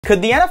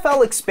Could the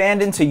NFL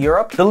expand into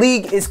Europe? The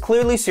league is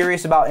clearly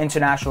serious about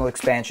international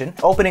expansion,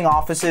 opening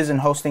offices and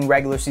hosting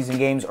regular season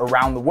games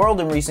around the world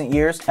in recent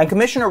years, and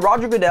Commissioner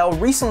Roger Goodell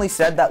recently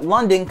said that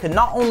London could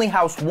not only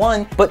house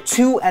one, but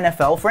two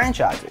NFL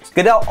franchises.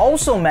 Goodell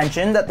also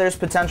mentioned that there's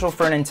potential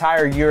for an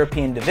entire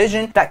European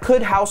division that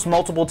could house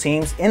multiple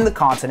teams in the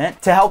continent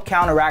to help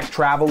counteract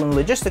travel and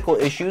logistical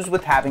issues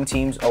with having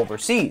teams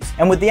overseas.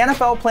 And with the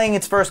NFL playing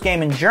its first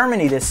game in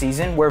Germany this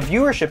season, where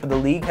viewership of the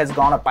league has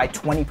gone up by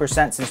 20%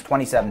 since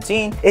 2017,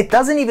 it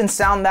doesn't even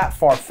sound that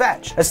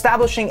far-fetched.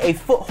 Establishing a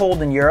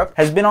foothold in Europe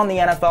has been on the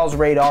NFL's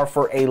radar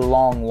for a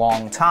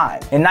long time.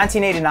 In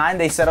 1989,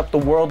 they set up the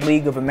World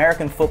League of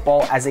American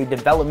Football as a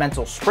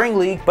developmental spring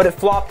league, but it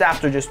flopped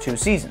after just 2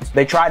 seasons.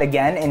 They tried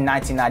again in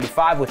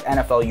 1995 with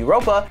NFL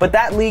Europa, but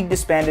that league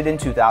disbanded in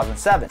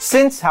 2007.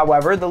 Since,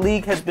 however, the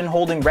league has been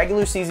holding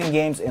regular season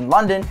games in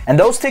London, and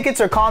those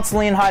tickets are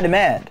constantly in high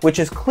demand, which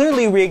has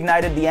clearly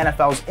reignited the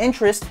NFL's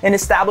interest in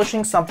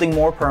establishing something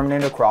more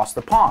permanent across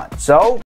the pond. So,